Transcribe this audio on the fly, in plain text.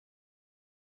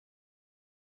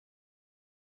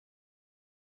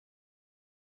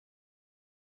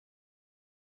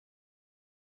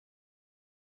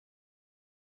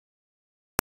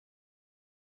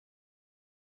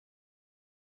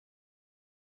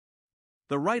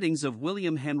The Writings of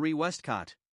William Henry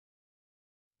Westcott.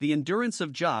 The Endurance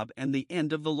of Job and the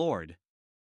End of the Lord.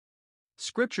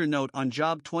 Scripture note on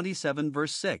Job 27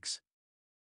 verse 6.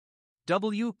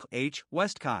 W. H.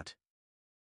 Westcott.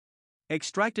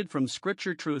 Extracted from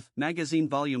Scripture Truth Magazine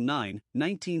Volume 9,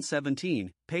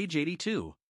 1917, page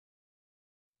 82.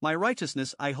 My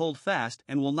righteousness I hold fast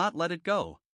and will not let it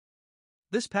go.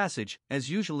 This passage, as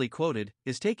usually quoted,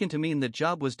 is taken to mean that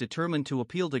Job was determined to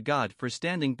appeal to God for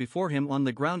standing before him on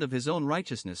the ground of his own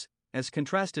righteousness, as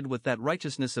contrasted with that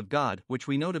righteousness of God which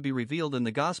we know to be revealed in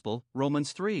the Gospel,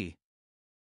 Romans 3.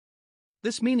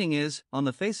 This meaning is, on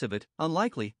the face of it,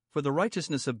 unlikely, for the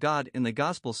righteousness of God in the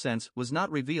Gospel sense was not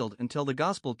revealed until the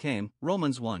Gospel came,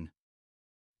 Romans 1.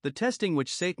 The testing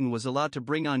which Satan was allowed to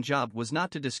bring on Job was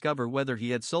not to discover whether he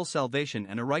had soul salvation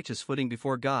and a righteous footing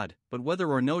before God, but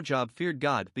whether or no Job feared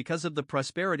God because of the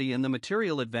prosperity and the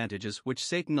material advantages which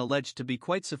Satan alleged to be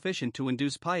quite sufficient to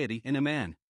induce piety in a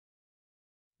man.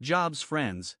 Job's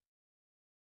friends.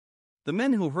 The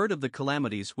men who heard of the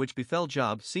calamities which befell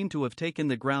Job seem to have taken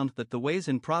the ground that the ways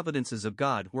and providences of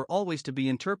God were always to be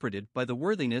interpreted by the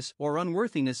worthiness or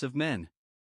unworthiness of men.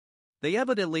 They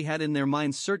evidently had in their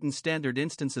minds certain standard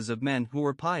instances of men who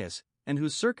were pious, and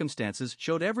whose circumstances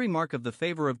showed every mark of the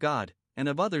favor of God, and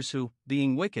of others who,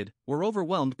 being wicked, were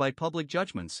overwhelmed by public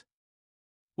judgments.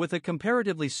 With a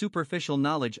comparatively superficial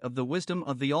knowledge of the wisdom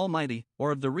of the Almighty,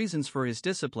 or of the reasons for his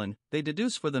discipline, they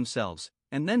deduce for themselves,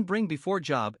 and then bring before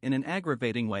Job in an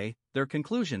aggravating way, their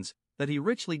conclusions, that he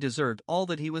richly deserved all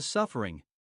that he was suffering.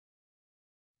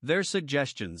 Their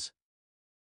suggestions.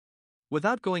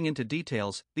 Without going into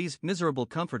details, these miserable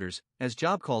comforters, as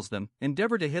Job calls them,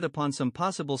 endeavor to hit upon some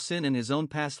possible sin in his own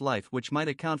past life which might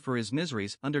account for his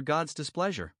miseries under God's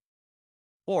displeasure.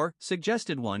 Or,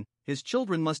 suggested one, his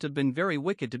children must have been very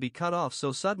wicked to be cut off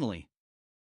so suddenly.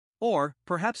 Or,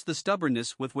 perhaps the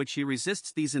stubbornness with which he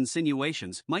resists these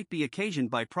insinuations might be occasioned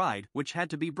by pride which had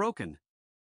to be broken.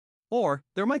 Or,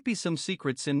 there might be some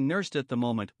secret sin nursed at the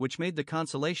moment which made the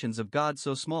consolations of God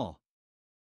so small.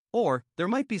 Or, there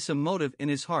might be some motive in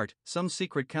his heart, some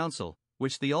secret counsel,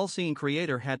 which the all-seeing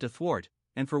Creator had to thwart,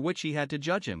 and for which he had to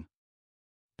judge him.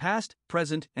 Past,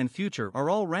 present, and future are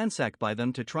all ransacked by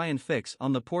them to try and fix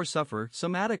on the poor sufferer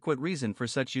some adequate reason for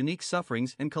such unique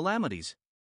sufferings and calamities.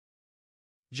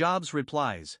 Job's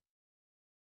replies.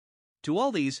 To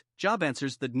all these, Job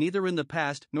answers that neither in the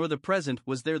past nor the present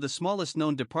was there the smallest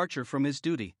known departure from his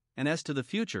duty, and as to the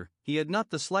future, he had not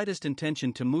the slightest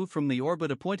intention to move from the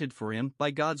orbit appointed for him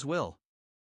by God's will.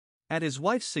 At his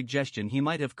wife's suggestion he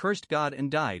might have cursed God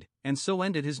and died, and so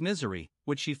ended his misery,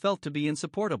 which she felt to be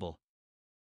insupportable.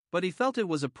 But he felt it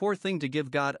was a poor thing to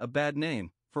give God a bad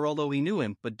name, for although he knew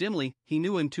him but dimly, he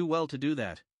knew him too well to do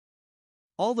that.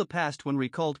 All the past when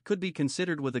recalled could be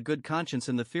considered with a good conscience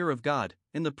in the fear of God.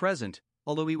 In the present,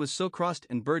 although he was so crossed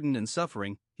and burdened and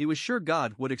suffering, he was sure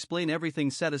God would explain everything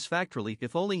satisfactorily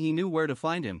if only he knew where to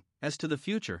find him. As to the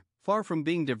future, far from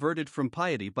being diverted from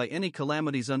piety by any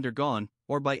calamities undergone,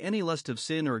 or by any lust of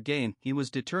sin or gain, he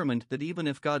was determined that even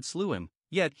if God slew him,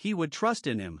 yet he would trust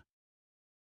in him.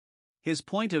 His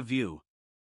point of view.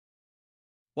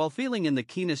 While feeling in the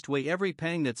keenest way every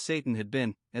pang that Satan had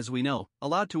been, as we know,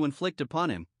 allowed to inflict upon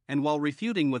him, and while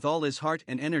refuting with all his heart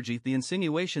and energy the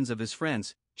insinuations of his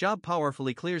friends, Job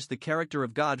powerfully clears the character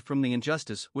of God from the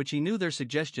injustice which he knew their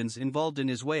suggestions involved in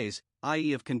his ways,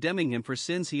 i.e., of condemning him for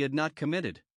sins he had not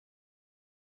committed.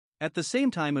 At the same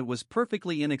time, it was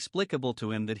perfectly inexplicable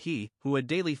to him that he, who had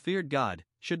daily feared God,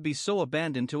 should be so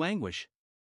abandoned to anguish.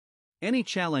 Any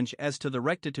challenge as to the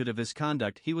rectitude of his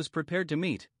conduct he was prepared to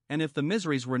meet, and if the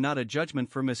miseries were not a judgment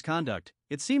for misconduct,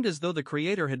 it seemed as though the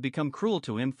Creator had become cruel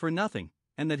to him for nothing,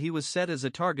 and that he was set as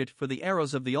a target for the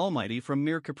arrows of the Almighty from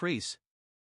mere caprice.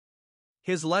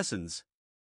 His lessons.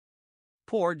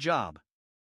 Poor Job.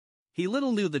 He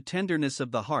little knew the tenderness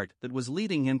of the heart that was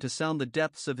leading him to sound the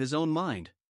depths of his own mind.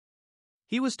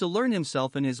 He was to learn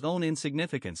himself in his own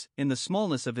insignificance, in the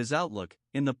smallness of his outlook,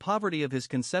 in the poverty of his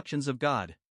conceptions of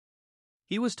God.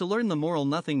 He was to learn the moral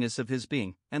nothingness of his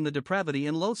being, and the depravity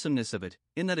and loathsomeness of it,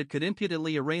 in that it could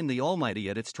impudently arraign the Almighty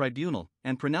at its tribunal,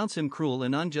 and pronounce him cruel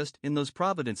and unjust in those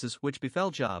providences which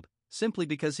befell Job, simply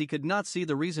because he could not see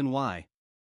the reason why.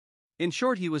 In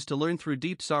short, he was to learn through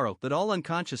deep sorrow that all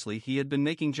unconsciously he had been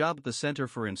making Job the center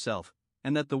for himself,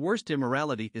 and that the worst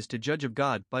immorality is to judge of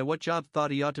God by what Job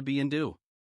thought he ought to be and do.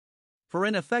 For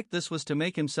in effect this was to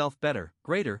make himself better,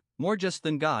 greater, more just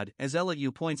than God, as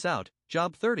Elihu points out,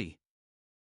 Job 30.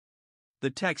 The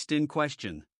text in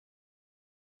question.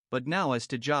 But now as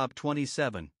to Job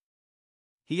 27.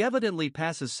 He evidently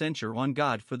passes censure on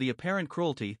God for the apparent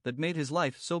cruelty that made his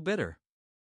life so bitter.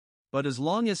 But as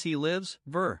long as he lives,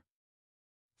 ver.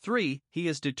 3. He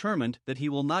is determined that he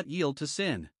will not yield to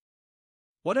sin.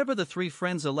 Whatever the three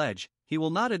friends allege, he will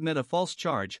not admit a false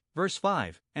charge, verse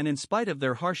 5, and in spite of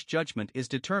their harsh judgment is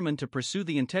determined to pursue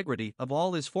the integrity of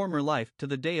all his former life to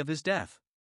the day of his death.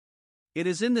 It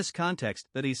is in this context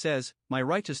that he says, "My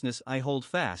righteousness I hold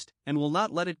fast, and will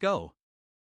not let it go."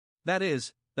 That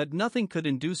is, that nothing could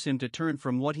induce him to turn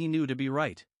from what he knew to be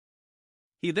right.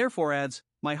 He therefore adds,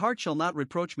 "My heart shall not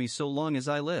reproach me so long as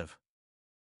I live."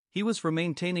 He was for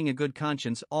maintaining a good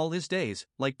conscience all his days,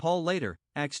 like Paul later,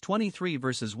 Acts 23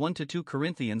 verses 1 to 2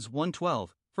 Corinthians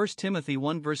 1:12, 1 Timothy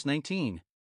 1 verse 19.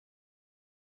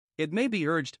 It may be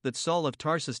urged that Saul of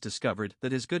Tarsus discovered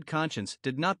that his good conscience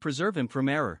did not preserve him from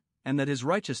error, and that his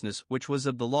righteousness which was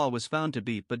of the law was found to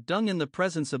be but dung in the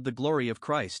presence of the glory of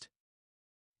Christ.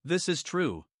 This is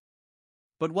true.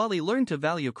 But while he learned to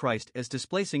value Christ as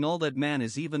displacing all that man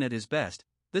is even at his best,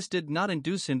 this did not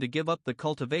induce him to give up the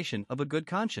cultivation of a good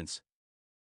conscience.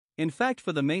 In fact,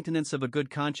 for the maintenance of a good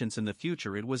conscience in the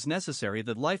future, it was necessary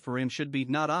that life for him should be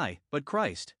not I, but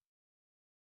Christ.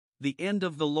 The end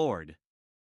of the Lord.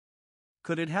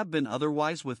 Could it have been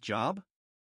otherwise with Job?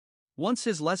 Once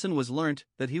his lesson was learnt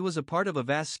that he was a part of a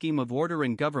vast scheme of order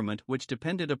and government which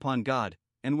depended upon God,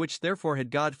 and which therefore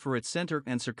had God for its center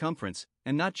and circumference,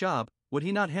 and not Job, would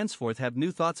he not henceforth have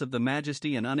new thoughts of the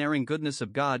majesty and unerring goodness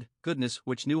of God, goodness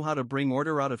which knew how to bring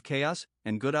order out of chaos,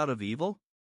 and good out of evil?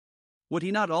 Would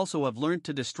he not also have learnt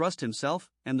to distrust himself,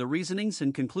 and the reasonings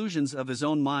and conclusions of his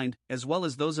own mind, as well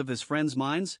as those of his friends'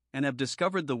 minds, and have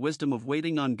discovered the wisdom of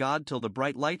waiting on God till the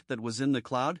bright light that was in the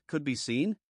cloud could be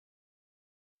seen?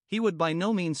 He would by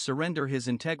no means surrender his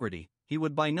integrity, he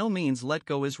would by no means let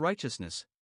go his righteousness.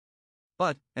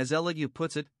 But, as Elihu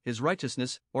puts it, his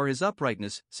righteousness, or his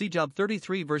uprightness, see Job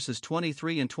 33 verses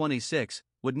 23 and 26,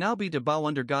 would now be to bow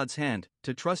under God's hand,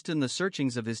 to trust in the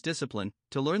searchings of his discipline,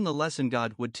 to learn the lesson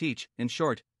God would teach, in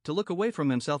short, to look away from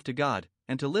himself to God,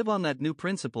 and to live on that new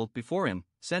principle before him,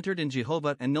 centered in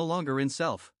Jehovah and no longer in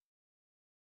self.